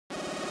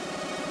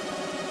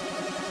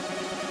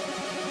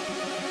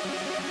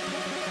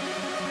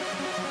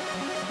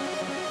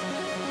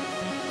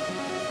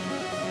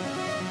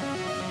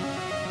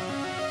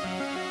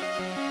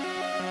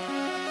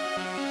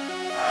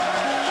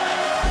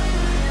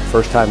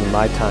First time in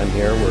my time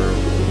here, we're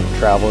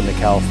traveling to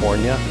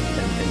California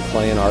and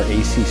playing our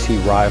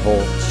ACC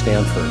rival,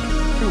 Stanford.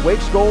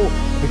 Wake's goal,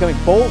 becoming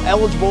bowl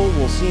eligible,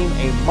 will seem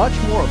a much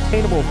more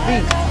obtainable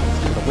feat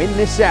to win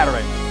this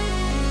Saturday.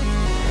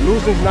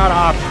 Losing's not an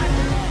option.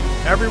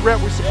 Every rep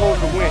we're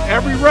supposed to win.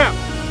 Every rep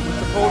we're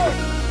supposed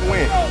to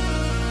win.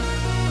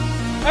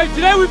 Hey,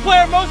 today we play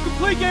our most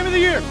complete game of the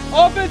year.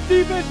 Offense,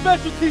 defense,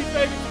 special teams,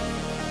 baby.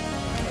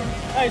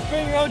 Hey,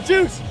 bring your own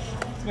juice.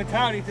 It's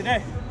mentality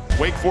today.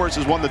 Wake Forest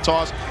has won the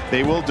toss.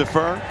 They will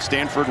defer.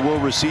 Stanford will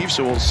receive,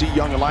 so we'll see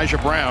young Elijah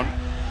Brown.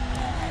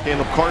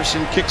 Caleb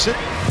Carson kicks it.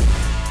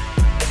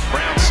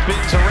 Brown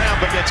spins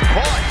around but gets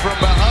caught from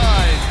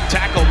behind.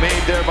 Tackle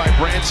made there by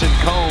Branson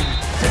Combe.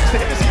 Takes the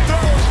hit as he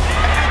throws,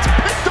 and it's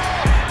picked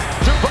off.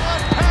 Javon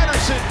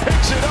Patterson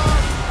picks it up.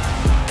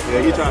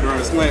 Yeah, he tried to run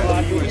a slant.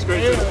 He went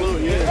straight to the floor,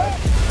 yeah.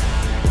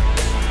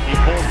 He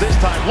pulls this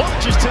time,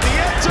 launches to the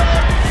end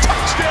zone.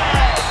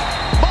 Touchdown!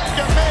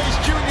 Micah Mays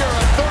Jr.,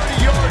 a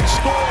 30-yard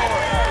score.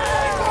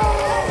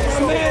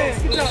 Man,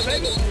 good job,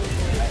 baby.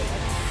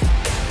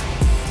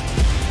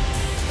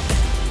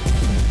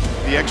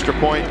 The extra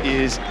point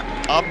is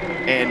up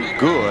and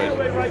good.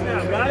 Right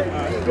now,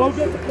 guys. Go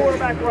get the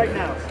quarterback right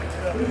now.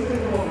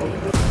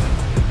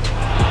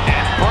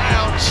 And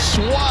Brown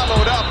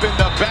swallowed up in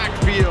the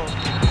backfield.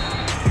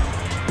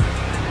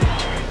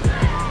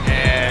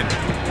 And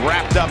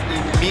wrapped up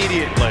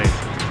immediately.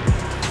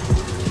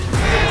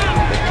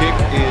 The kick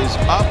is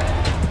up.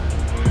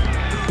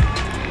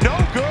 No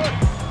good.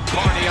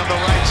 Carney on the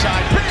right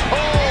side. Big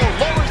hole.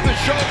 Lowers the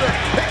shoulder.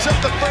 Picks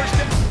up the first.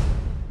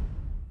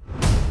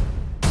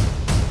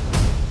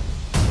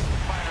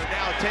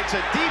 Takes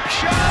a deep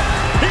shot.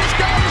 He's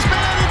got his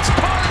man. It's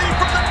Carney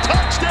for the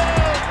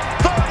touchdown.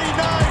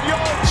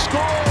 39-yard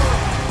score.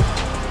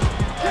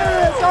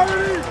 Yeah,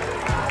 Carney.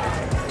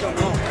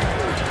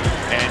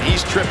 And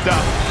he's tripped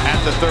up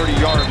at the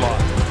 30-yard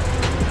line.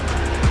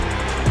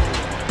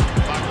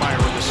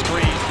 Bachmeier with the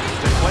screen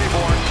to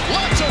Claiborne.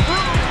 Lots of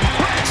room.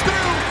 Breaks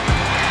through.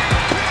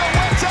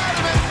 Pirouettes out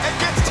of it and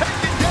gets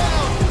taken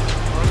down.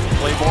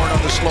 Claiborne on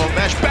the slow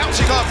mesh.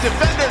 Bouncing off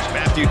defenders.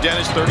 Matthew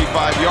Dennis,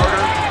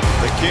 35-yarder.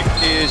 The kick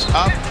is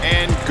up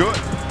and good.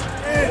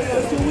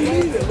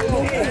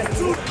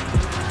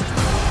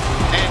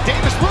 And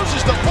Davis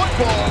loses the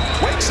football.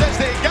 Wake says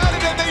they got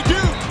it, and they do.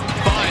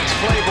 Finds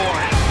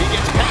Claiborne. He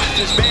gets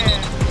past his man.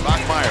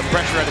 Bachmeier,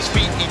 pressure at his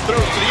feet. He throws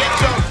to the end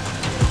zone.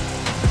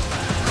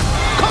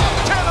 Caught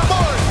Tanner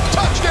Moore.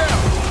 Touchdown.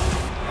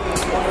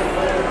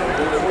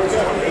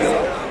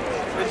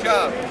 Good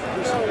job.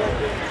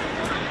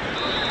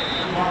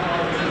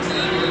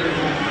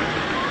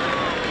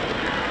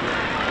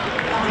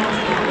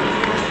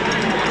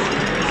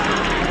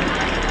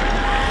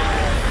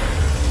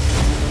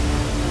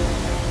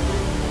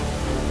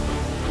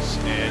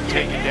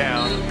 Taken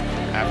down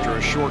after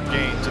a short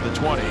gain to the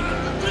 20.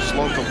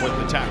 Slocum with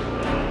the tackle.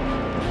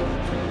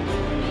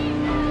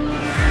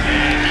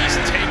 And he's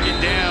taken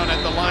down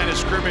at the line of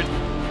scrimmage.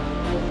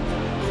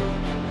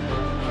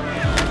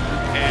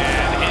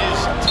 And his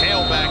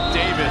tailback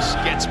Davis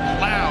gets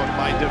plowed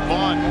by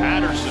Devon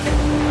Patterson.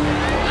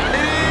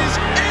 It is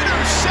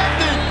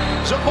intercepted.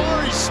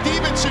 Zamari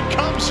Stevenson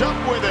comes up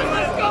with it.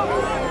 Let's go.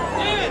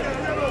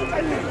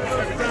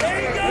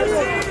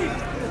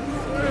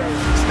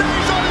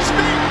 Stays on his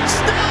feet.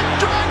 Still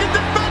dragging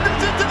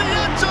defenders into the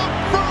end zone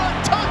for a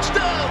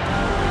touchdown.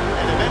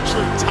 And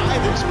eventually tie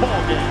this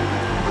ball game.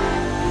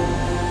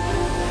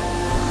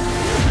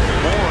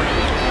 Moore,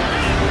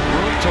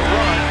 room to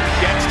run,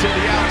 gets to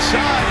the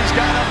outside. He's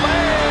got a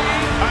leg.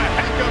 A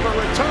heck of a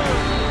return.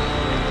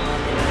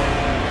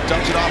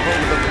 Dumps it off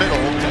over the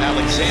middle to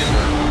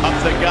Alexander. Up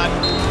the gut.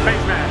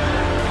 Face mask.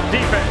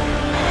 Defense.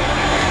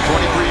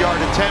 23-yard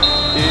attempt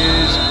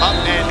is up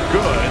and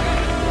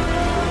good.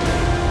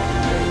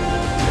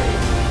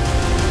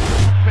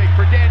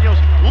 For Daniels,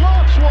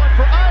 launch one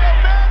for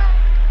Iowa.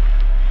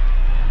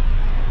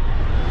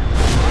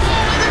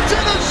 And it's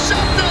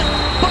intercepted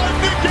by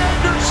Nick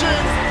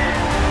Anderson.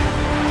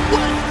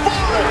 Wake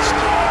Forest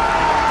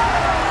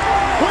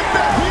with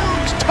the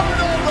huge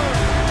turnover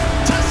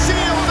to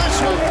seal this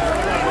one.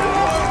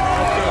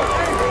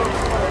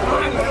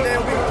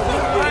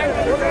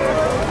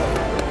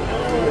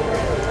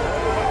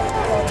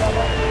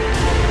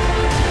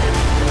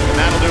 And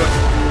that'll do it.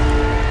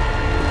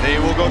 They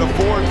will go to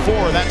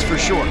 4-4, that's for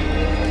sure.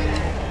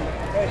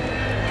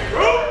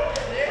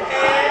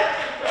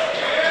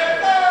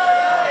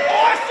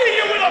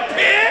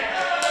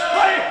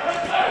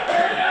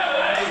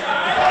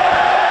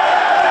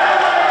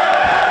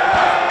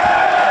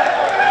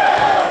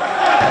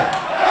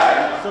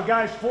 So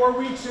guys, 4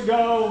 weeks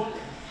ago,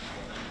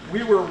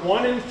 we were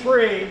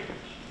 1-3,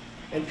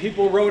 and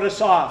people wrote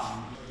us off.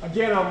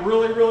 Again, I'm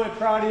really, really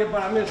proud of you,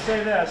 but I'm going to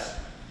say this.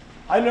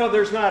 I know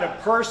there's not a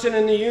person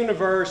in the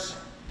universe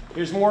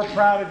who's more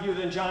proud of you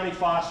than Johnny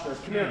Foster.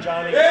 Come here,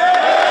 Johnny.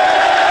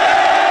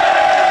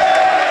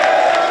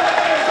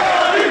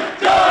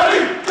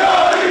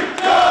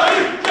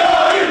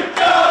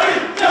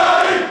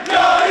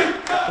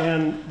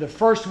 And the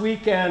first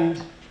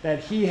weekend that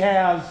he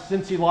has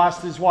since he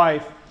lost his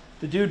wife,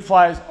 the dude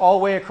flies all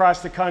the way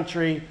across the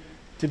country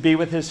to be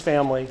with his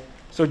family.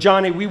 So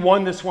Johnny, we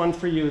won this one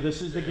for you.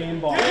 This is the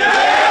game ball.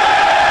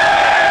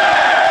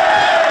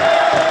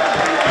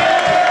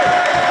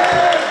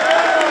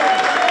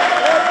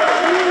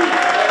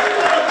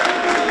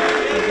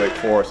 Wake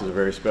Forest is a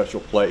very special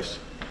place.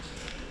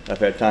 I've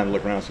had time to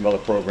look around some other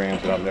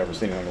programs that I've never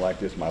seen anything like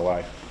this in my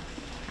life.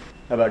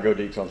 How about Go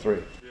Deeks on 3?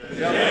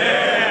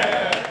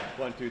 Yeah!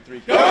 1, 2, 3.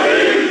 Go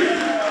Deeks!